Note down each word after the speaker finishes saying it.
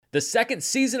The second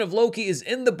season of Loki is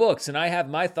in the books, and I have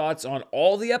my thoughts on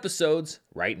all the episodes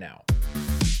right now.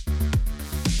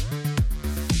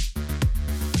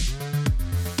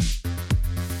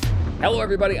 Hello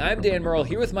everybody, I'm Dan Merle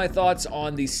here with my thoughts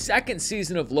on the second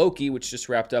season of Loki, which just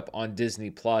wrapped up on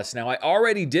Disney+. Now, I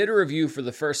already did a review for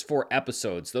the first 4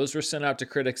 episodes. Those were sent out to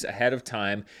critics ahead of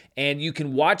time, and you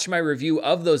can watch my review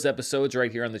of those episodes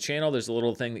right here on the channel. There's a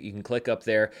little thing that you can click up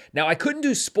there. Now, I couldn't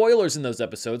do spoilers in those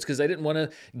episodes because I didn't want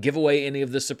to give away any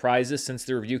of the surprises since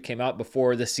the review came out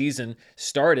before the season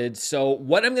started. So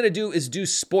what I'm going to do is do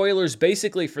spoilers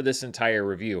basically for this entire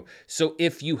review. So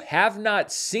if you have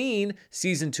not seen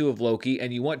season 2 of Loki,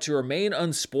 and you want to remain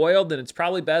unspoiled, then it's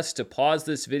probably best to pause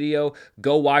this video,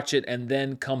 go watch it, and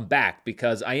then come back,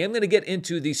 because I am going to get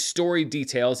into the story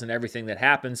details and everything that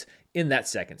happens in that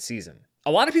second season.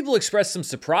 A lot of people expressed some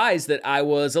surprise that I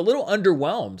was a little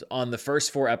underwhelmed on the first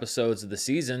 4 episodes of the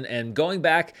season, and going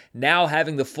back now,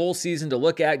 having the full season to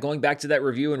look at, going back to that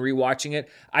review and rewatching it,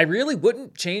 I really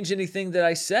wouldn't change anything that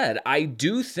I said. I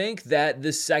do think that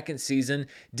this second season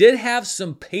did have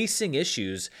some pacing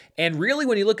issues, and really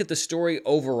when you look at the story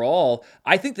overall,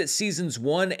 I think that seasons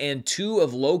 1 and 2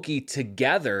 of Loki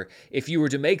together, if you were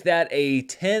to make that a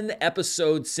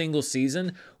 10-episode single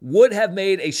season, would have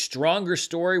made a stronger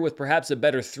story with perhaps a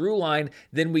better through line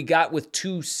than we got with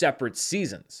 2 separate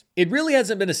seasons. It really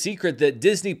hasn't been a secret that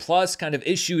Disney Plus kind of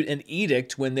issued an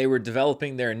edict when they were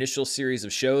developing their initial series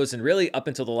of shows, and really up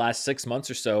until the last 6 months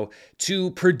or so,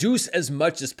 to produce as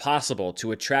much as possible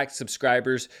to attract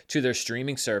subscribers to their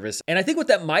streaming service. And I think what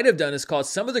that might have done is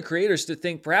caused some of the creators to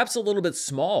think perhaps a little bit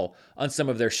small on some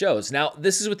of their shows. Now,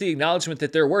 this is with the acknowledgement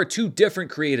that there were 2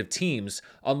 different creative teams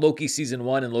on Loki Season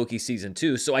 1 and Loki Season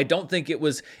 2, so I don't think it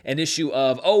was an issue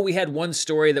of, oh, we had one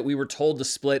story that we were told to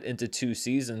split into 2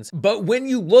 seasons. But when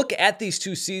you look at these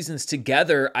 2 seasons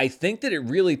together, I think that it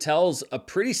really tells a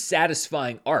pretty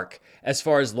satisfying arc as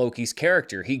far as Loki's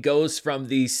character. He goes from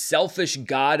the selfish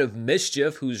god of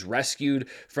mischief who's rescued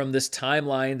from this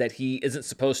timeline that he isn't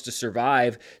supposed to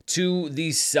survive, to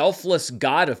the selfless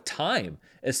god of time,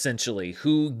 essentially,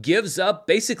 who gives up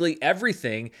basically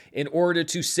everything in order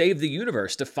to save the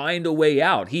universe, to find a way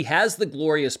out. He has the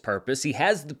glorious purpose. He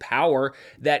has the power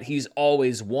that he's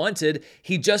always wanted.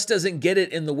 He just doesn't get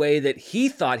it in the way that he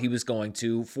thought he was going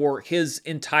to for his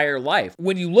entire life.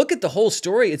 When you look at the whole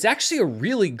story, it's actually a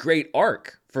really great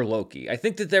arc for Loki. I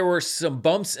think that there were some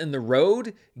bumps in the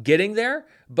road getting there,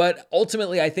 but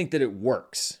ultimately I think that it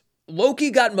works. Loki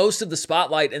got most of the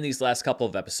spotlight in these last couple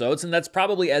of episodes, and that's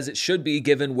probably as it should be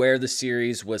given where the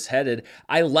series was headed.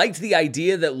 I liked the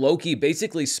idea that Loki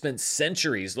basically spent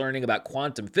centuries learning about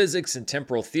quantum physics and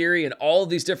temporal theory and all of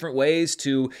these different ways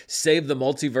to save the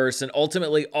multiverse, and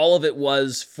ultimately all of it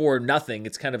was for nothing.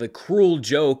 It's kind of a cruel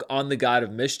joke on the god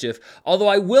of mischief, although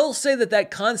I will say that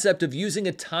that concept of using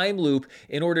a time loop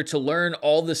in order to learn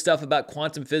all this stuff about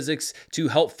quantum physics to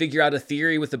help figure out a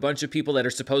theory with a bunch of people that are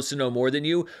supposed to know more than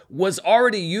you was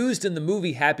already used in the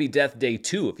movie Happy Death Day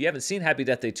 2. If you haven't seen Happy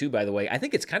Death Day 2, by the way, I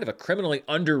think it's kind of a criminally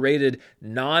underrated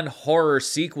non-horror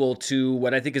sequel to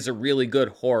what I think is a really good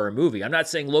horror movie. I'm not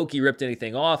saying Loki ripped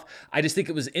anything off. I just think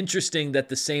it was interesting that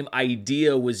the same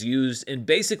idea was used in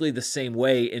basically the same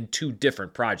way in 2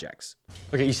 different projects.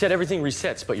 Okay, you said everything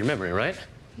resets but your memory, right?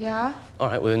 Yeah. All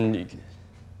right, well then you're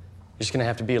just gonna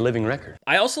have to be a living record.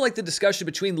 I also like the discussion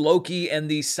between Loki and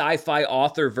the sci-fi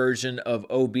author version of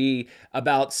OB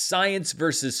about science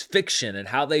versus fiction and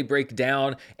how they break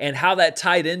down and how that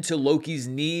tied into Loki's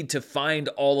need to find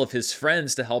all of his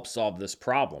friends to help solve this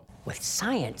problem. With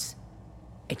science,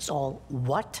 it's all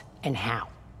what and how.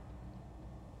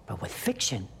 But with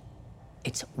fiction,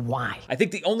 it's why. I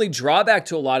think the only drawback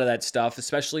to a lot of that stuff,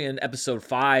 especially in episode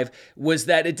 5, was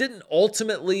that it didn't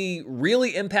ultimately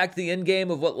really impact the end game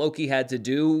of what Loki had to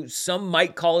do. Some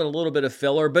might call it a little bit of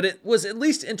filler, but it was at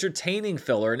least entertaining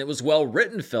filler, and it was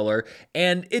well-written filler,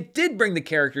 and it did bring the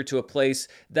character to a place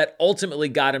that ultimately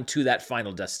got him to that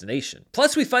final destination.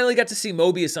 Plus, we finally got to see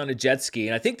Mobius on a jet ski,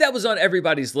 and I think that was on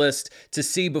everybody's list to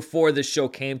see before this show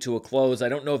came to a close. I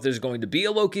don't know if there's going to be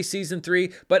a Loki season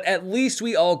 3, but at least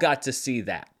we all got to see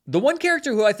that. The one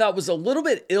character who I thought was a little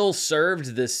bit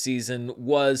ill-served this season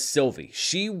was Sylvie.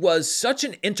 She was such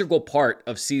an integral part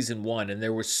of season 1, and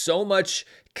there was so much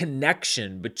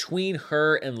connection between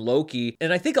her and Loki,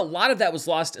 and I think a lot of that was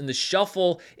lost in the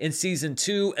shuffle in season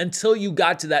 2 until you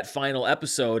got to that final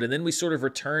episode, and then we sort of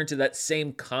returned to that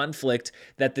same conflict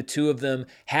that the 2 of them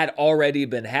had already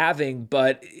been having,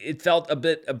 but it felt a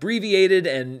bit abbreviated,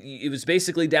 and it was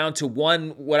basically down to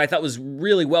one, what I thought was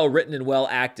really well written and well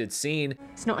acted scene.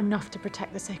 It's not enough to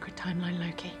protect the sacred timeline,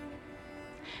 Loki.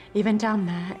 Even down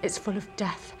there, it's full of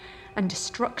death and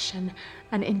destruction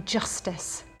and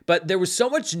injustice. But there was so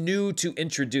much new to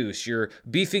introduce. You're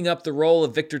beefing up the role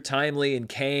of Victor Timely and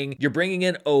Kang. You're bringing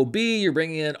in OB. You're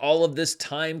bringing in all of this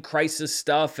time crisis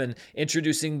stuff and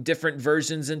introducing different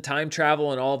versions and time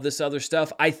travel and all of this other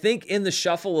stuff. I think in the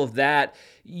shuffle of that,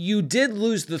 you did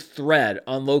lose the thread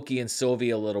on Loki and Sylvie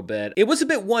a little bit. It was a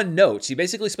bit one note. She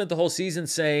basically spent the whole season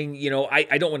saying, you know,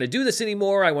 I don't want to do this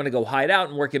anymore. I want to go hide out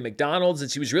and work at McDonald's.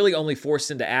 And she was really only forced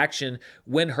into action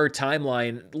when her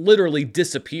timeline literally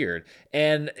disappeared.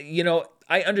 And, you know,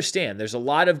 I understand there's a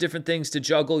lot of different things to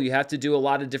juggle. You have to do a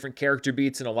lot of different character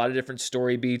beats and a lot of different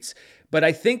story beats. But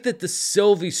I think that the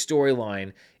Sylvie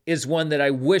storyline is one that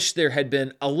I wish there had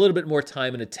been a little bit more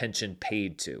time and attention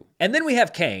paid to. And then we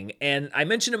have Kang, and I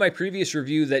mentioned in my previous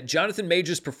review that Jonathan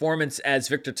Majors' performance as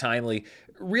Victor Timely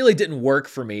really didn't work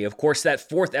for me. Of course, that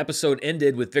fourth episode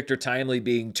ended with Victor Timely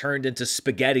being turned into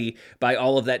spaghetti by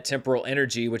all of that temporal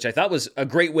energy, which I thought was a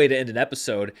great way to end an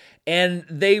episode. And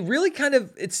they really kind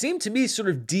of, it seemed to me, sort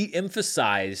of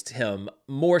de-emphasized him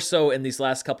more so in these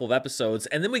last couple of episodes.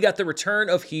 And then we got the return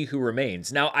of He Who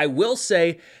Remains. Now, I will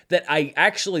say that I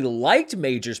actually liked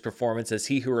Major's performance as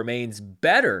He Who Remains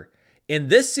better in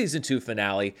this season 2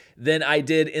 finale than I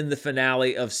did in the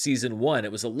finale of season 1.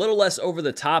 It was a little less over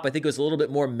the top. I think it was a little bit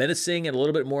more menacing and a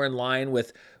little bit more in line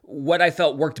with what I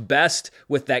felt worked best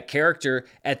with that character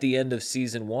at the end of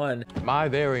season 1. My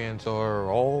variants are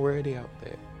already out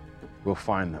there. We'll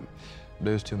find them.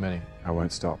 There's too many. I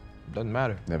won't stop. Doesn't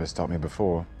matter. Never stopped me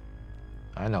before.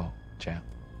 I know, champ.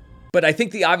 But I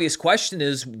think the obvious question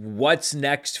is, what's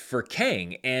next for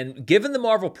Kang? And given the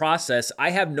Marvel process,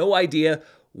 I have no idea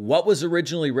what was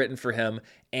originally written for him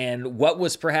and what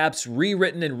was perhaps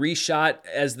rewritten and reshot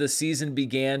as the season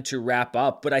began to wrap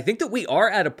up. But I think that we are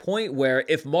at a point where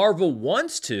if Marvel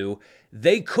wants to,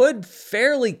 they could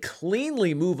fairly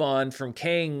cleanly move on from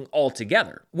Kang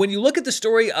altogether. When you look at the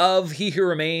story of He Who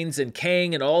Remains and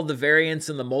Kang and all the variants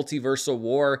in the multiversal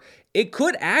war, it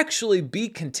could actually be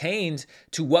contained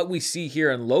to what we see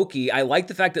here in Loki. I like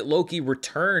the fact that Loki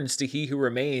returns to He Who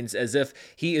Remains as if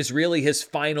he is really his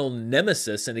final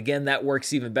nemesis. And again, that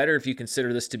works even better if you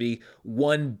consider this to be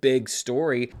one big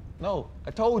story. No,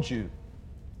 I told you.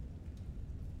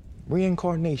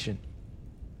 Reincarnation,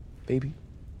 baby.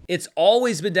 It's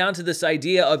always been down to this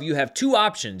idea of you have two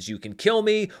options. You can kill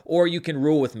me or you can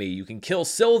rule with me. You can kill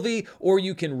Sylvie or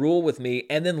you can rule with me.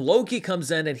 And then Loki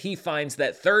comes in and he finds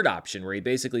that third option where he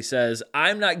basically says,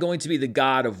 I'm not going to be the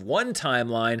god of one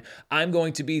timeline. I'm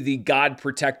going to be the god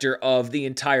protector of the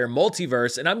entire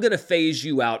multiverse, and I'm going to phase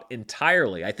you out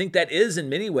entirely. I think that is in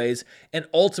many ways an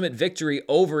ultimate victory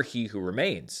over He Who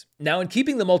Remains. Now, in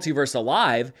keeping the multiverse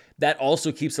alive, that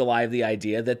also keeps alive the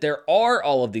idea that there are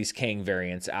all of these Kang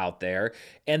variants out there,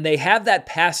 and they have that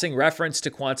passing reference to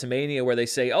Quantumania where they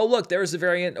say, oh, look, there's a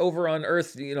variant over on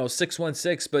Earth,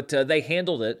 616, but they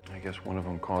handled it. I guess one of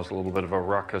them caused a little bit of a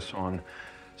ruckus on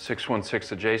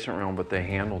 616 adjacent realm, but they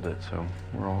handled it, so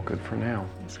we're all good for now.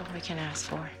 That's all we can ask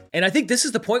for. And I think this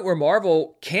is the point where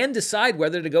Marvel can decide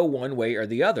whether to go one way or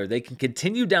the other. They can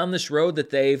continue down this road that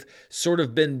they've sort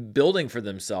of been building for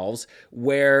themselves,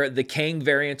 where the Kang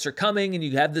variants are coming and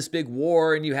you have this big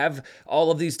war and you have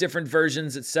all of these different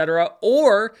versions, etc.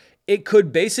 Or it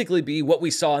could basically be what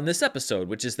we saw in this episode,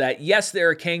 which is that, yes, there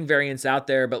are Kang variants out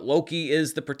there, but Loki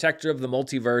is the protector of the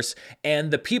multiverse,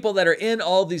 and the people that are in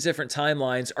all these different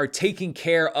timelines are taking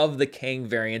care of the Kang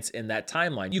variants in that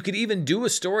timeline. You could even do a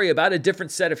story about a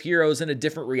different set of heroes in a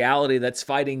different reality that's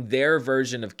fighting their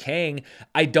version of Kang.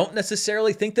 I don't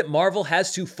necessarily think that Marvel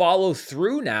has to follow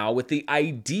through now with the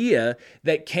idea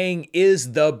that Kang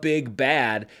is the big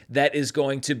bad that is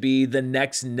going to be the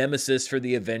next nemesis for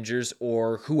the Avengers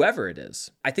or whoever it is.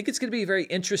 I think it's going to be a very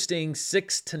interesting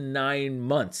 6 to 9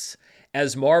 months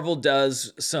as Marvel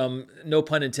does some, no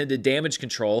pun intended, damage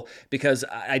control, because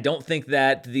I don't think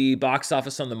that the box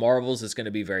office on the Marvels is going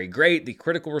to be very great. The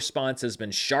critical response has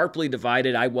been sharply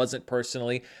divided. I wasn't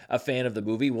personally a fan of the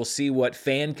movie. We'll see what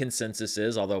fan consensus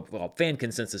is, although, well, fan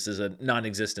consensus is a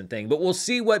non-existent thing, but we'll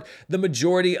see what the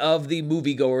majority of the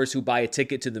moviegoers who buy a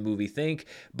ticket to the movie think.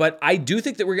 But I do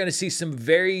think that we're going to see some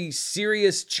very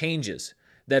serious changes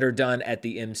that are done at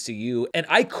the MCU. And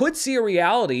I could see a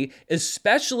reality,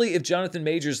 especially if Jonathan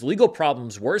Majors' legal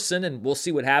problems worsen, and we'll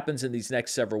see what happens in these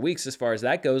next several weeks as far as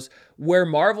that goes, where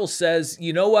Marvel says,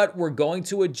 you know what, we're going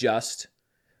to adjust.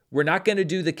 We're not going to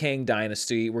do the Kang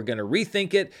Dynasty. We're going to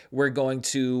rethink it. We're going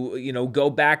to, go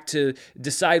back to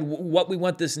decide what we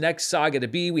want this next saga to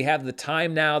be. We have the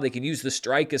time now. They can use the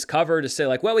strike as cover to say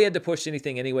like, well, we had to push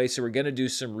anything anyway, so we're going to do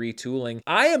some retooling.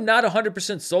 I am not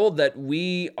 100% sold that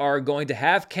we are going to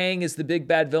have Kang as the big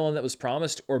bad villain that was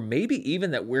promised, or maybe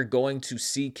even that we're going to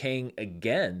see Kang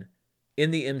again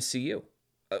in the MCU.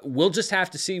 We'll just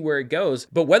have to see where it goes.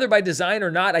 But whether by design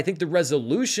or not, I think the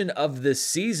resolution of this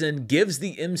season gives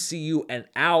the MCU an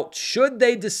out should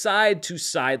they decide to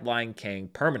sideline Kang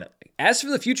permanently. As for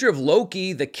the future of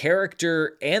Loki, the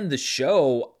character and the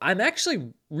show, I'm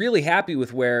actually really happy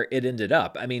with where it ended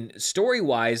up. I mean,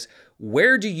 story-wise,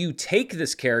 where do you take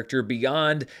this character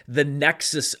beyond the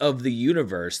nexus of the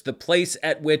universe, the place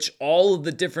at which all of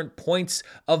the different points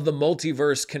of the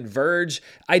multiverse converge?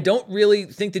 I don't really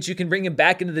think that you can bring him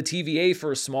back into the TVA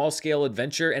for a small-scale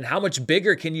adventure, and how much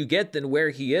bigger can you get than where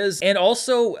he is? And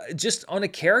also, just on a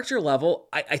character level,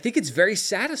 I think it's very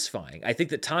satisfying. I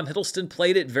think that Tom Hiddleston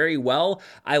played it very well.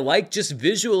 I like just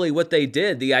visually what they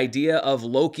did, the idea of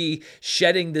Loki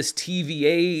shedding this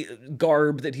TVA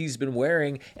garb that he's been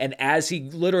wearing, and as he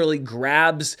literally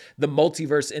grabs the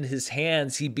multiverse in his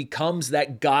hands, he becomes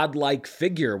that godlike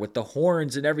figure with the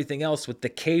horns and everything else, with the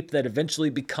cape that eventually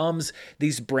becomes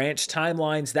these branch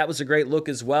timelines. That was a great look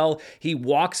as well. He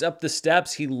walks up the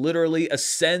steps. He literally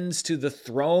ascends to the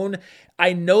throne.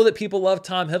 I know that people love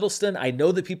Tom Hiddleston. I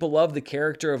know that people love the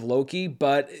character of Loki,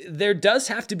 but there does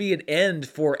have to be an end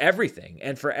for everything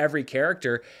and for every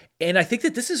character. And I think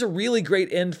that this is a really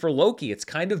great end for Loki. It's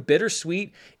kind of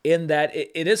bittersweet in that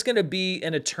it is going to be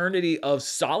an eternity of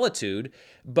solitude,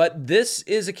 but this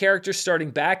is a character starting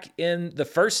back in the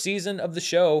first season of the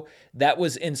show that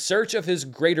was in search of his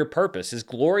greater purpose, his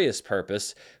glorious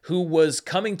purpose, who was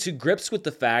coming to grips with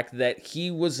the fact that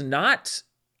he was not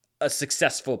a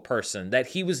successful person, that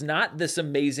he was not this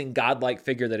amazing godlike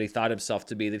figure that he thought himself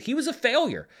to be, that he was a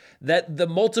failure, that the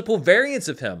multiple variants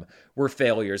of him were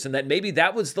failures, and that maybe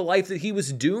that was the life that he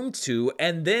was doomed to.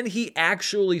 And then he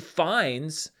actually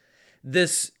finds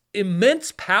this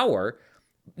immense power,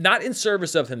 not in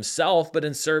service of himself, but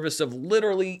in service of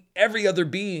literally every other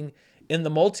being in the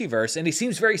multiverse, and he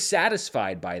seems very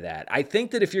satisfied by that. I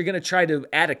think that if you're going to try to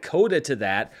add a coda to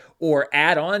that or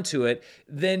add on to it,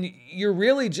 then you're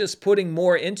really just putting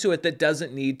more into it that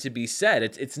doesn't need to be said.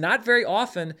 It's not very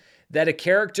often that a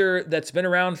character that's been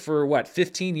around for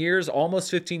 15 years, almost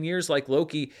 15 years like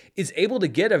Loki, is able to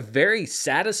get a very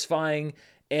satisfying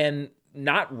and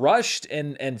not rushed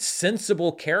and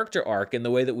sensible character arc in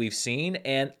the way that we've seen.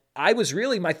 And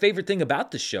my favorite thing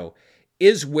about the show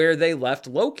is where they left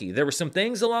Loki. There were some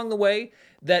things along the way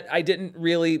that I didn't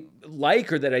really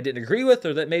like, or that I didn't agree with,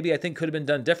 or that maybe I think could have been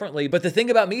done differently. But the thing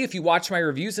about me, if you watch my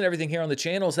reviews and everything here on the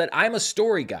channel, is that I'm a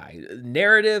story guy.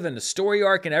 Narrative and the story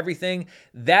arc and everything,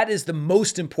 that is the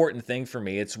most important thing for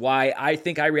me. It's why I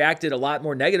think I reacted a lot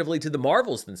more negatively to the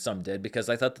Marvels than some did, because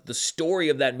I thought that the story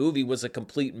of that movie was a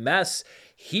complete mess.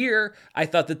 Here, I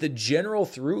thought that the general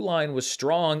through line was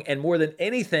strong, and more than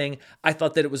anything, I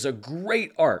thought that it was a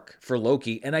great arc for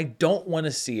Loki, and I don't want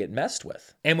to see it messed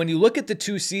with. And when you look at the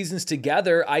two seasons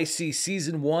together, I see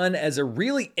season 1 as a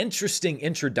really interesting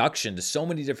introduction to so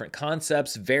many different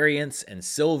concepts, variants, and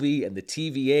Sylvie, and the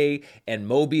TVA, and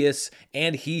Mobius,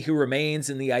 and He Who Remains,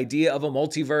 and the idea of a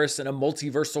multiverse and a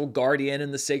multiversal guardian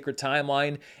in the sacred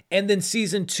timeline. And then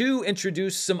season 2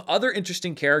 introduced some other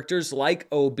interesting characters like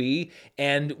OB,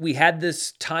 and we had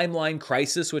this timeline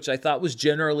crisis, which I thought was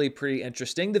generally pretty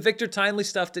interesting. The Victor Timely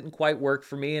stuff didn't quite work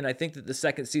for me, and I think that the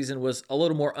second season was a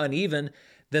little more uneven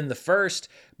than the first,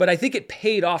 but I think it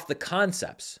paid off the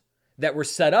concepts that were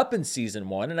set up in season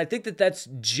 1, and I think that that's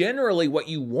generally what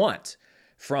you want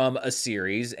from a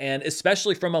series, and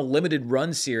especially from a limited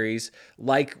run series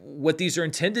like what these are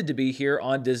intended to be here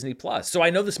on Disney+. So I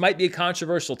know this might be a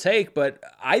controversial take, but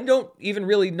I don't even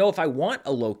really know if I want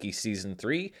a Loki season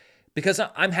 3, because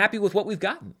I'm happy with what we've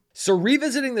gotten. So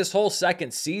revisiting this whole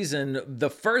second season, the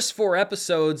first 4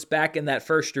 episodes back in that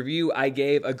first review, I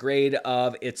gave a grade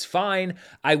of it's fine.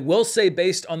 I will say,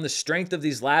 based on the strength of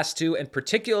these last 2, and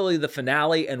particularly the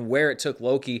finale and where it took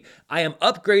Loki, I am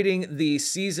upgrading the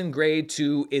season grade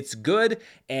to it's good,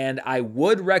 and I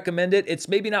would recommend it. It's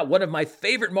maybe not one of my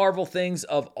favorite Marvel things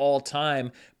of all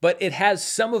time, but it has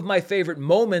some of my favorite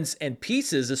moments and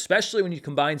pieces, especially when you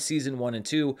combine season 1 and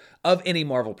 2 of any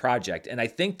Marvel project. And I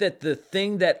think that the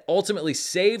thing that ultimately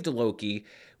saved Loki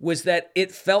was that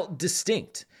it felt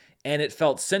distinct, and it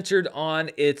felt centered on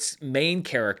its main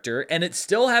character, and it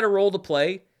still had a role to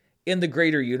play in the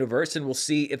greater universe, and we'll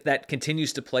see if that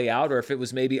continues to play out or if it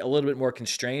was maybe a little bit more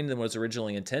constrained than was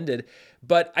originally intended.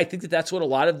 But I think that that's what a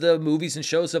lot of the movies and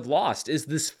shows have lost, is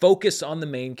this focus on the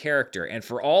main character. And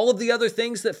for all of the other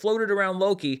things that floated around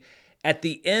Loki, at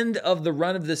the end of the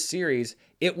run of this series,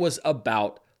 it was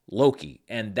about Loki.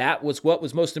 And that was what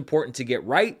was most important to get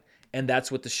right. And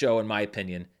that's what the show, in my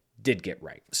opinion, did get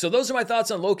right. So those are my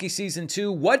thoughts on Loki Season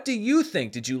 2. What do you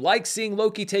think? Did you like seeing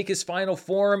Loki take his final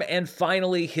form and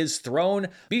finally his throne?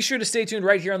 Be sure to stay tuned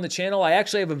right here on the channel. I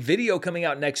actually have a video coming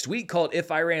out next week called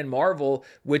If I Ran Marvel,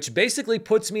 which basically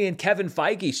puts me in Kevin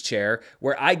Feige's chair,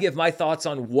 where I give my thoughts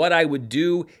on what I would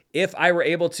do if I were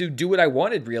able to do what I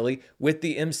wanted, really, with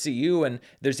the MCU. And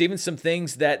there's even some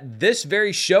things that this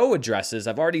very show addresses.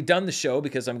 I've already done the show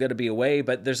because I'm going to be away,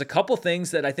 but there's a couple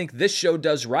things that I think this show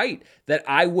does right that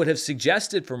I would have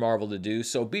suggested for Marvel to do.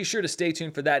 So be sure to stay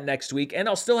tuned for that next week. And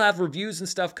I'll still have reviews and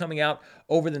stuff coming out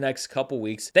over the next couple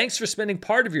weeks. Thanks for spending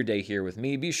part of your day here with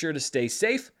me. Be sure to stay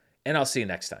safe, and I'll see you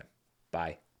next time.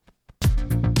 Bye.